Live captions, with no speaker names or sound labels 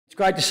It's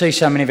great to see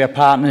so many of our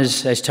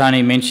partners, as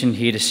Tony mentioned,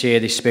 here to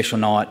share this special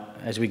night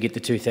as we get the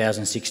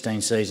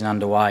 2016 season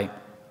underway.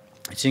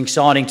 It's an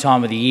exciting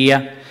time of the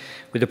year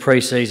with the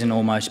pre-season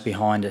almost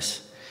behind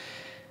us.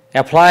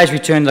 Our players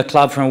returned to the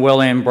club from a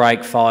well-earned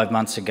break 5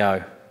 months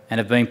ago and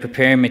have been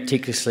preparing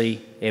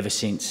meticulously ever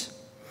since.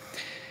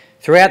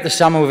 Throughout the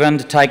summer, we've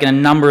undertaken a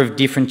number of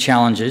different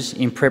challenges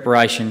in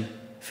preparation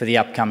for the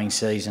upcoming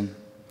season.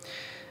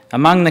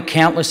 Among the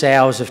countless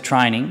hours of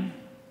training,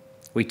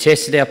 we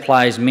tested our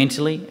players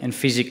mentally and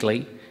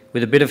physically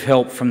with a bit of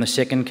help from the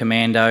 2nd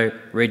Commando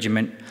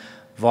Regiment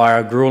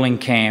via a gruelling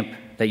camp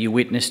that you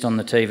witnessed on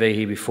the TV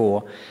here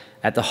before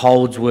at the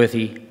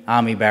Holdsworthy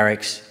Army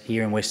Barracks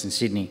here in Western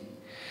Sydney.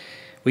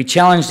 We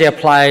challenged our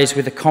players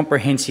with a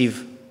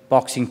comprehensive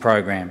boxing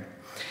program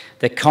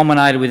that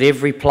culminated with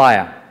every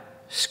player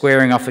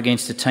squaring off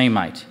against a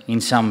teammate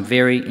in some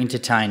very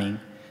entertaining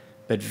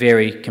but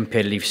very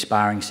competitive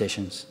sparring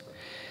sessions.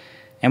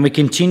 And we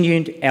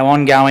continued our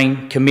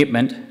ongoing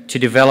commitment to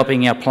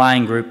developing our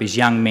playing group as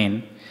young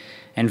men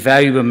and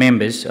valuable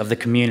members of the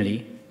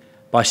community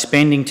by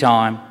spending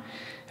time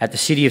at the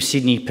City of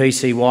Sydney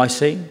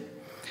PCYC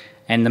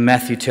and the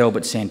Matthew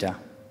Talbot Centre.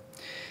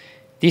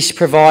 This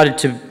proved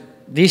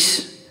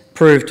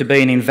to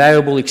be an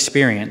invaluable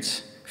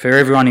experience for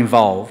everyone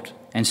involved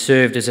and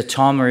served as a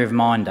timely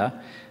reminder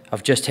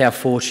of just how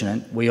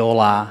fortunate we all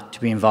are to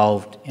be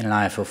involved in an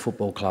AFL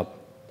football club.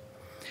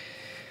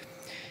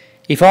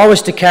 If I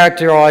was to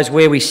characterise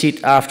where we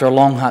sit after a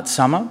long hot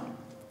summer,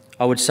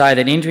 I would say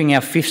that entering our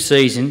 5th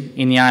season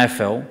in the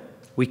AFL,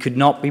 we could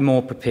not be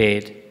more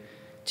prepared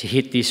to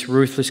hit this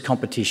ruthless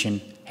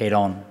competition head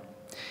on.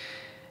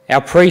 Our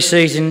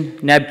pre-season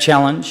NAB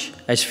challenge,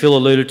 as Phil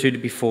alluded to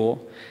before,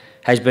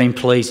 has been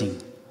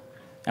pleasing,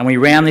 and we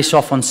round this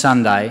off on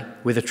Sunday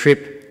with a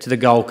trip to the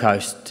Gold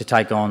Coast to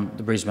take on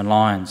the Brisbane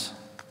Lions.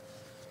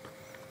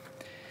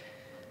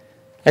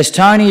 As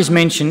Tony has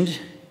mentioned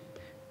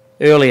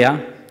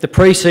earlier, the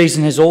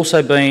pre-season has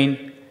also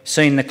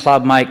seen the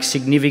club make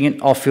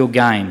significant off-field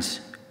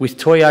gains, with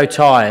Toyo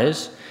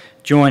Tyres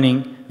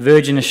joining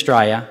Virgin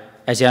Australia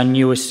as our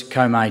newest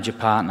co-major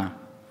partner.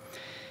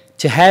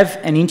 To have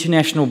an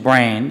international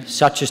brand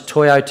such as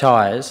Toyo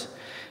Tyres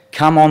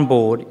come on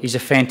board is a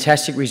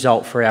fantastic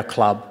result for our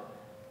club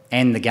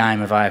and the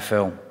game of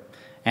AFL,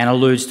 and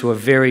alludes to a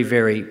very,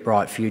 very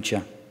bright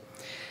future.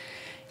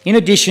 In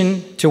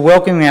addition to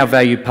welcoming our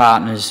valued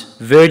partners,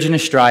 Virgin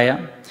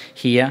Australia,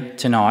 here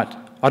tonight,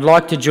 I'd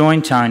like to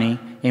join Tony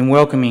in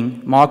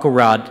welcoming Michael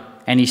Rudd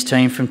and his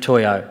team from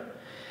Toyo.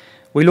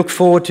 We look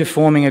forward to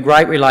forming a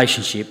great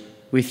relationship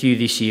with you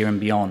this year and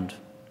beyond.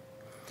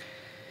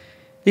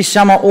 This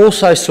summer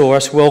also saw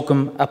us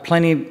welcome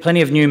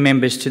plenty of new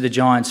members to the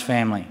Giants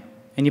family,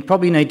 and you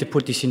probably need to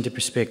put this into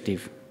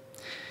perspective.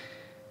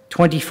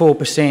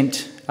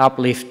 24%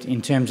 uplift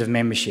in terms of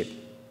membership.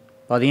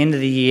 By the end of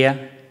the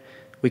year,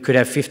 we could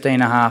have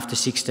 15,500 to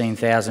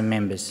 16,000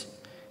 members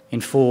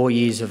in 4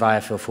 years of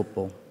AFL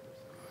football.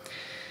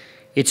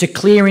 It's a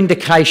clear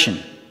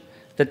indication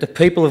that the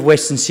people of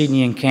Western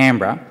Sydney and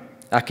Canberra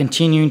are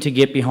continuing to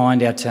get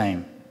behind our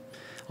team.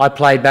 I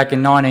played back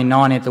in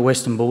 1990 at the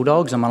Western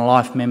Bulldogs. I'm a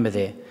life member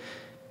there.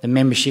 The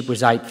membership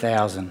was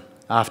 8,000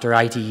 after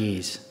 80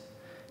 years.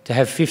 To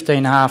have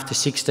 15,500 to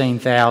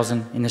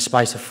 16,000 in the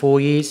space of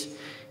 4 years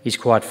is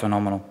quite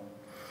phenomenal.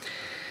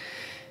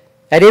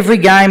 At every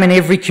game and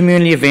every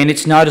community event,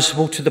 it's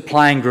noticeable to the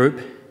playing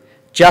group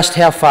just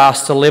how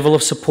fast the level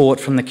of support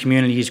from the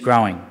community is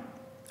growing,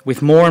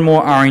 with more and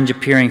more orange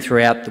appearing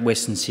throughout the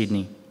Western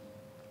Sydney.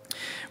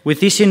 With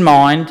this in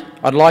mind,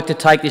 I'd like to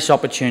take this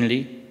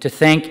opportunity to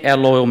thank our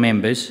loyal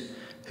members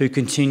who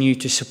continue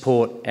to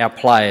support our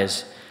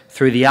players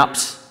through the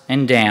ups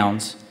and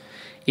downs.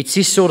 It's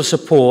this sort of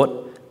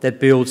support that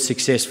builds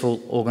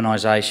successful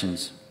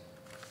organisations.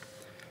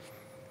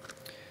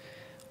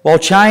 While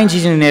change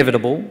is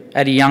inevitable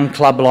at a young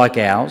club like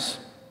ours,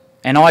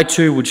 and I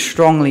too would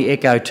strongly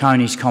echo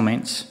Tony's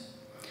comments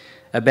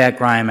about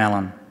Graham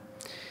Allen.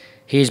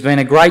 He has been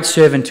a great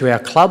servant to our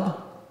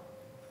club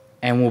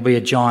and will be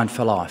a Giant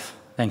for life.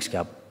 Thanks,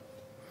 Gub.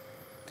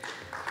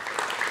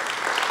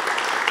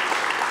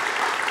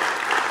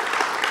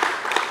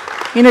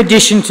 In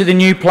addition to the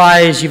new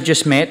players you've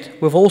just met,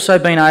 we've also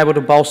been able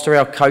to bolster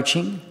our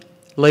coaching,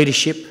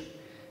 leadership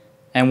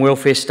and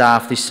welfare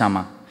staff this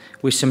summer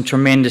with some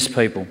tremendous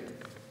people.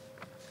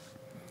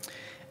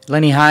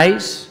 Lenny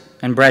Hayes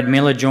and Brad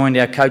Miller joined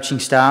our coaching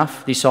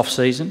staff this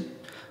off-season,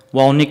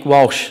 while Nick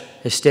Walsh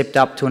has stepped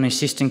up to an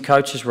assistant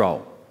coach's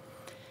role.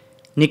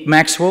 Nick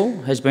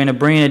Maxwell has been a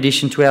brilliant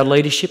addition to our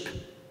leadership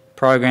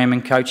program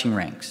and coaching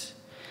ranks.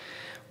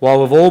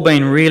 While we've all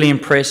been really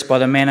impressed by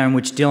the manner in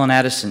which Dylan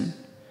Addison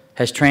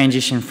has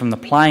transitioned from the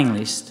playing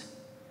list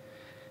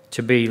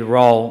to be the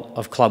role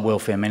of club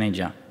welfare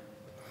manager.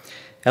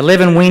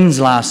 11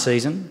 wins last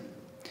season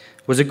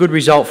was a good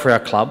result for our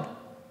club,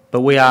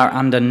 but we are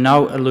under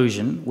no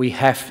illusion we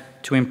have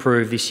to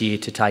improve this year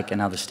to take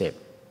another step.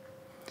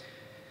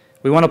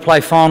 We want to play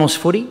finals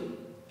footy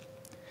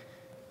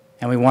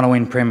and we want to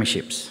win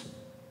premierships,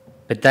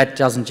 but that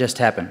doesn't just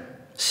happen.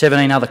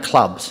 17 other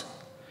clubs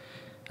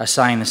are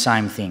saying the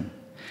same thing.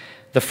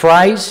 The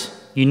phrase,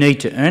 "you need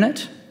to earn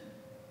it,"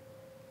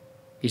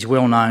 is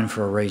well known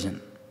for a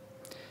reason.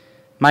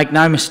 Make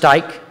no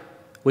mistake,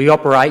 we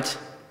operate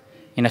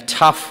in a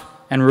tough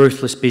and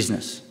ruthless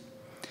business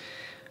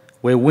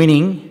where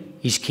winning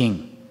is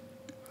king.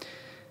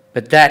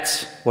 But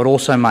that's what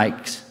also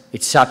makes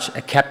it such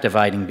a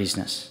captivating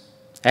business.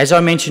 As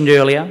I mentioned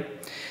earlier,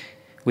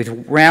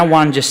 with round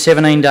one just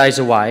 17 days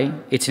away,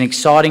 it's an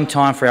exciting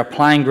time for our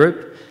playing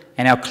group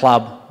and our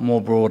club more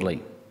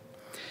broadly.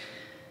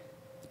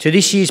 To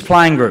this year's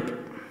playing group,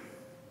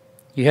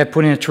 you have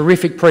put in a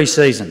terrific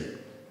pre-season,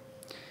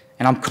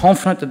 and I'm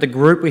confident that the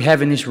group we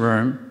have in this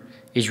room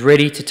is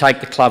ready to take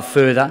the club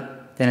further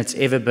than it's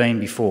ever been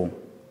before.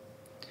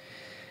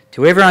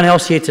 To everyone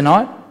else here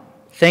tonight,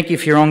 thank you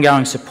for your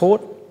ongoing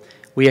support.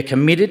 We are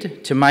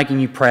committed to making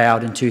you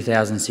proud in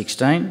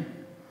 2016.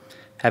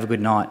 Have a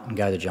good night and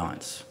go the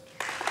Giants.